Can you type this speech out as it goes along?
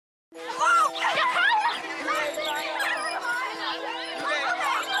And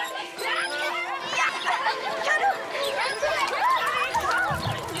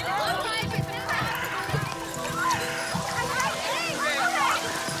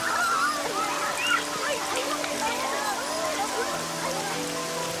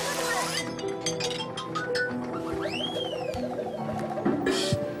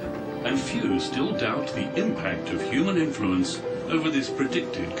few still doubt the impact of human influence over this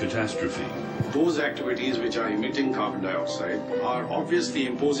predicted catastrophe. Those activities which are emitting carbon dioxide are obviously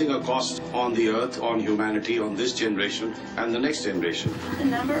imposing a cost on the earth, on humanity, on this generation and the next generation. The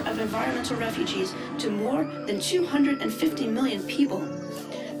number of environmental refugees to more than 250 million people.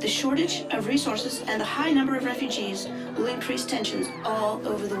 The shortage of resources and the high number of refugees will increase tensions all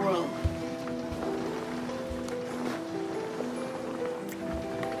over the world.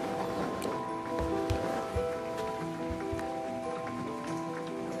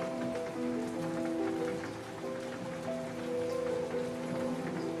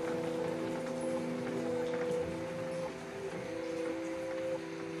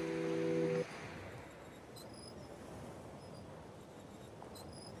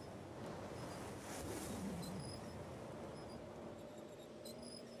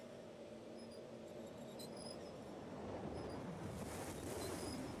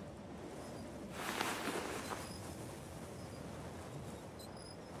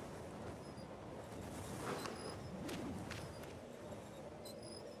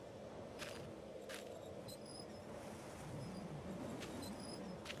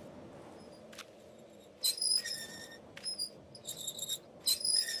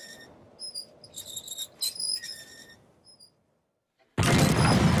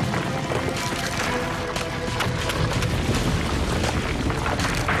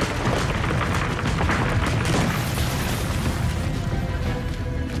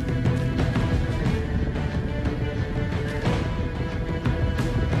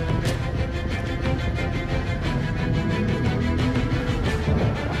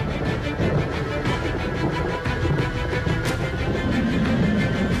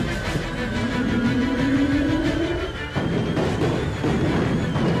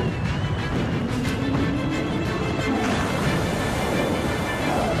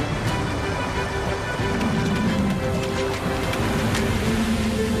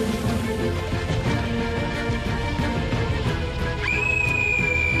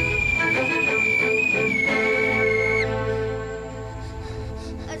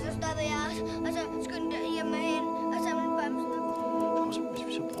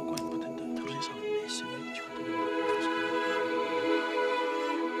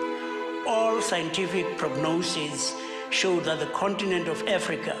 Scientific prognoses show that the continent of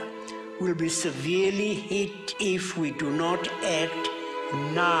Africa will be severely hit if we do not act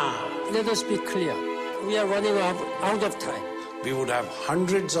now. Let us be clear. We are running out of time. We would have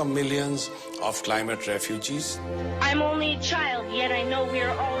hundreds of millions of climate refugees. I'm only a child, yet I know we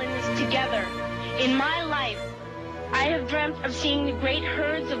are all in this together. In my life, I have dreamt of seeing the great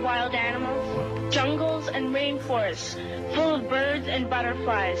herds of wild animals, jungles and rainforests, full of birds and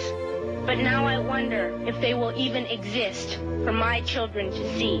butterflies. But now I wonder if they will even exist for my children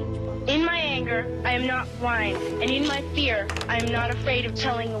to see. In my anger, I am not blind, and in my fear, I am not afraid of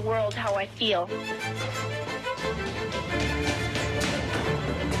telling the world how I feel.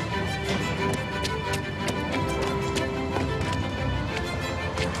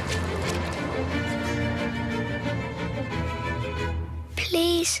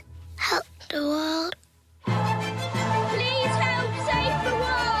 Please help the world.